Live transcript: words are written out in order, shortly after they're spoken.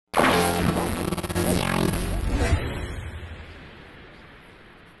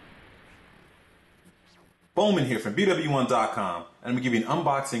Bowman here from BWOne.com, and I'm going to give you an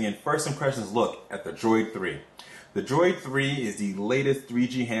unboxing and first impressions look at the DROID 3. The DROID 3 is the latest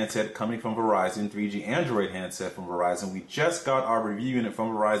 3G handset coming from Verizon, 3G Android handset from Verizon. We just got our review unit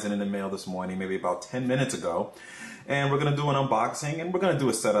from Verizon in the mail this morning, maybe about 10 minutes ago. And we're going to do an unboxing and we're going to do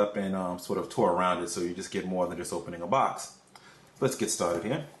a setup and sort of tour around it so you just get more than just opening a box. Let's get started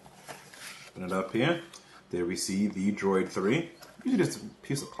here. Open it up here. There we see the DROID 3. Usually just a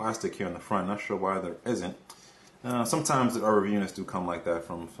piece of plastic here in the front. Not sure why there isn't. Sometimes our review units do come like that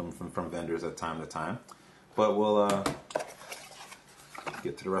from vendors at time to time. But we'll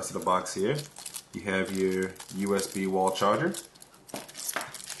get to the rest of the box here. You have your USB wall charger,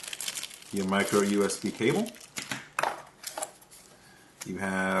 your micro USB cable. You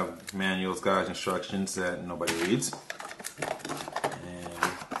have manuals, guides, instructions that nobody reads. And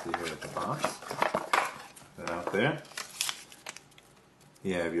see here at the box. Put that out there.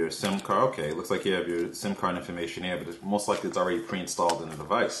 You have your SIM card. Okay, looks like you have your SIM card information here, but it's most likely it's already pre-installed in the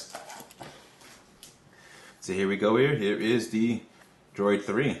device. So here we go here. Here is the DROID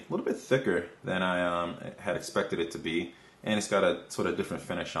 3. A little bit thicker than I had expected it to be, and it's got a sort of different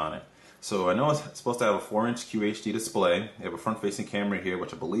finish on it. So I know it's supposed to have a 4-inch QHD display. You have a front-facing camera here,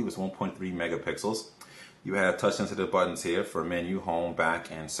 which I believe is 1.3 megapixels. You have touch-sensitive buttons here for menu, home,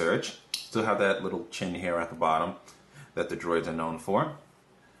 back, and search. Still have that little chin here at the bottom that the Droids are known for.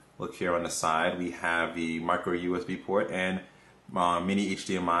 Look here on the side, we have the micro USB port and mini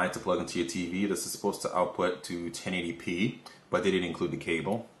HDMI to plug into your TV. This is supposed to output to 1080p, but they didn't include the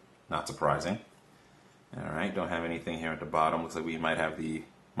cable. Not surprising. Alright, don't have anything here at the bottom. Looks like we might have the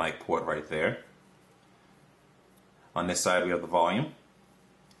mic port right there. On this side we have the volume.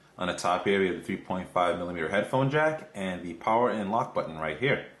 On the top here we have the 3.5mm headphone jack and the power and lock button right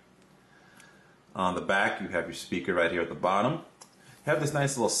here. On the back you have your speaker right here at the bottom. You have this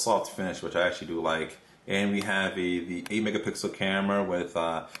nice little soft finish, which I actually do like. And we have the 8 megapixel camera with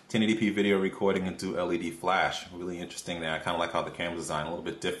 1080p video recording into LED flash. Really interesting there. I kind of like how the camera design, a little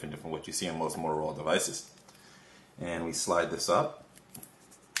bit different from what you see on most Motorola devices. And we slide this up.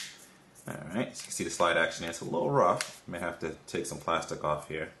 Alright, so you can see the slide action here. It's a little rough. May have to take some plastic off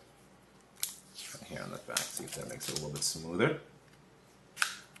here. Right here on the back, see if that makes it a little bit smoother.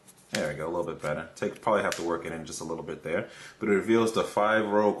 There we go, a little bit better. Probably have to work it in just a little bit there. But it reveals the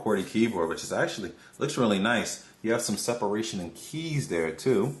 5-row QWERTY keyboard, which is actually, looks really nice. You have some separation in keys there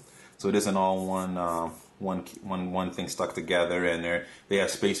too. So it isn't all one thing stuck together, and they have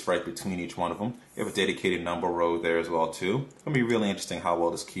space right between each one of them. You have a dedicated number row there as well too. It's going to be really interesting how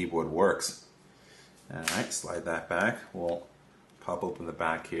well this keyboard works. Alright, slide that back. We'll pop open the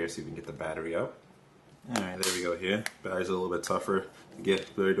back here, see if we can get the battery out. Alright, there we go here. Battery's a little bit tougher to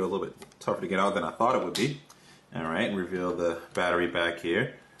get, a little bit tougher to get out than I thought it would be. Alright, and reveal the battery back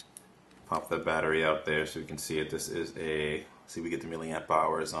here. Pop the battery out there so we can see it. This is a, see we get the milliamp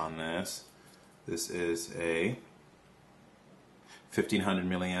hours on this. This is a 1500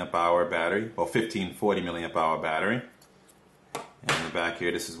 milliamp hour battery, well 1540 milliamp hour battery. And in the back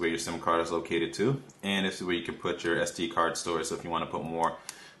here, this is where your SIM card is located too. And this is where you can put your SD card storage, so if you want to put more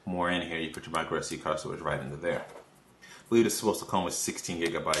in here, you put your micro SD card storage right into there. I believe it's supposed to come with 16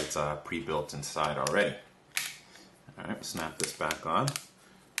 gigabytes pre-built inside already. Alright, snap this back on.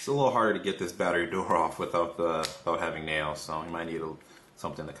 It's a little harder to get this battery door off without having nails, so you might need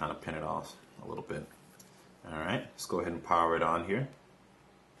something to kind of pin it off a little bit. Alright, let's go ahead and power it on here.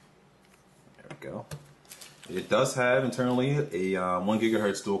 There we go. It does have internally a 1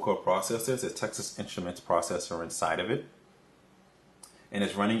 gigahertz dual core processor. It's a Texas Instruments processor inside of it. And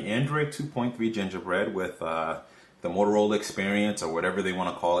it's running Android 2.3 Gingerbread with the Motorola Experience, or whatever they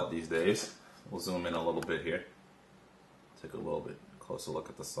want to call it these days. We'll zoom in a little bit here. Take a little bit closer look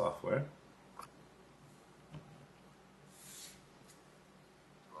at the software.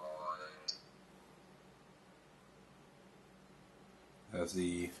 That's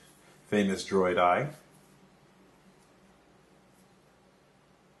the famous Droid Eye.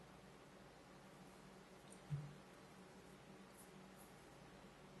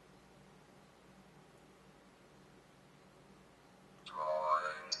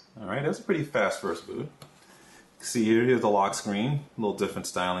 Alright, that's a pretty fast first boot. See here's the lock screen, a little different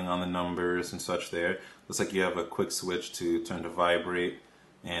styling on the numbers and such there. Looks like you have a quick switch to turn to vibrate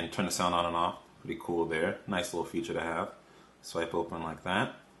and turn the sound on and off. Pretty cool there. Nice little feature to have. Swipe open like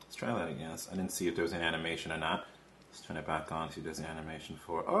that. Let's try that again. I didn't see if there was an animation or not. Let's turn it back on, see if there's an animation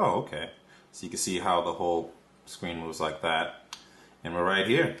for it. Oh, okay. So you can see how the whole screen moves like that. And we're right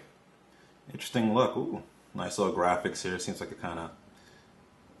here. Interesting look. Ooh, nice little graphics here. Seems like it kind of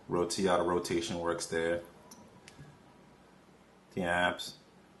rotate out of rotation works there. The apps,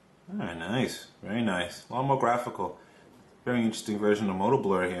 Alright, nice. Very nice. A lot more graphical. Very interesting version of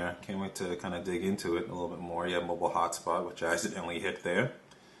MOTOBLUR here. Can't wait to kind of dig into it a little bit more. You have mobile hotspot, which I accidentally hit there.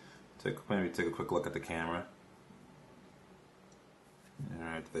 Maybe take a quick look at the camera.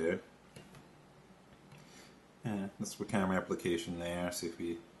 Right there. Yeah, that's the camera application there. See if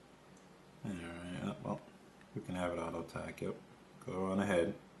we... Alright, well, we can have it auto tack. Yep. Go on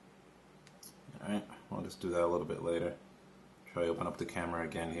ahead. Alright, we'll just do that a little bit later. Try to open up the camera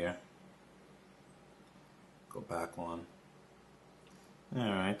again here. Go back one.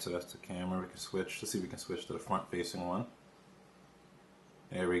 Alright, so that's the camera. We can switch. Let's see if we can switch to the front facing one.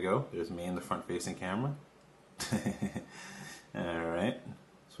 There we go. There's me in the front facing camera. Alright,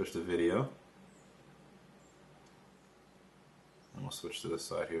 switch to video. And we'll switch to this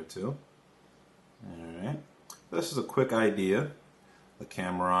side here too. Alright, this is a quick idea. The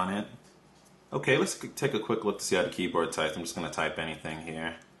camera on it. Okay, let's take a quick look to see how the keyboard types. I'm just going to type anything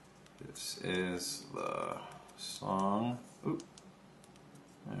here. This is the song. Oop.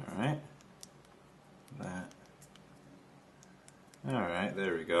 Alright. That. Alright,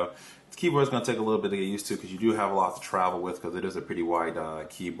 there we go. The keyboard is going to take a little bit to get used to because you do have a lot to travel with because it is a pretty wide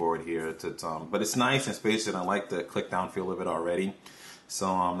keyboard here. But it's nice and spacious, and I like the click down feel of it already.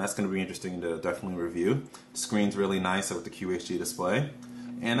 So that's going to be interesting to definitely review. The screen's really nice with the QHD display.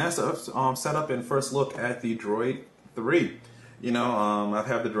 And that's a setup and first look at the DROID 3. You know, I've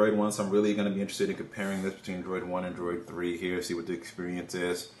had the DROID1, so I'm really going to be interested in comparing this between DROID1 and DROID 3 here, see what the experience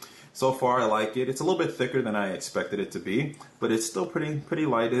is. So far, I like it. It's a little bit thicker than I expected it to be, but it's still pretty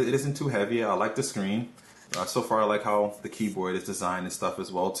light. It isn't too heavy. I like the screen. So far, I like how the keyboard is designed and stuff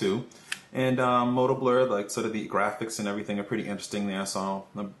as well too. And MOTOBLUR, like sort of the graphics and everything are pretty interesting there. So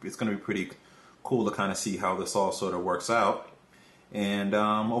it's going to be pretty cool to kind of see how this all sort of works out. And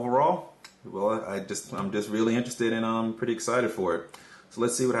overall, well, I'm just really interested and I'm pretty excited for it. So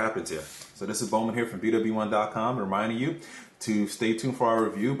let's see what happens here. So this is Bowman here from BWOne.com, reminding you to stay tuned for our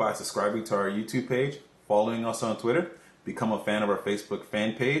review by subscribing to our YouTube page, following us on Twitter, become a fan of our Facebook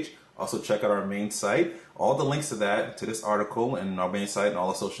fan page. Also check out our main site. All the links to that, to this article and our main site and all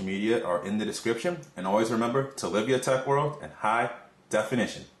the social media are in the description. And always remember to live your tech world in high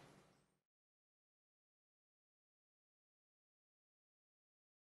definition.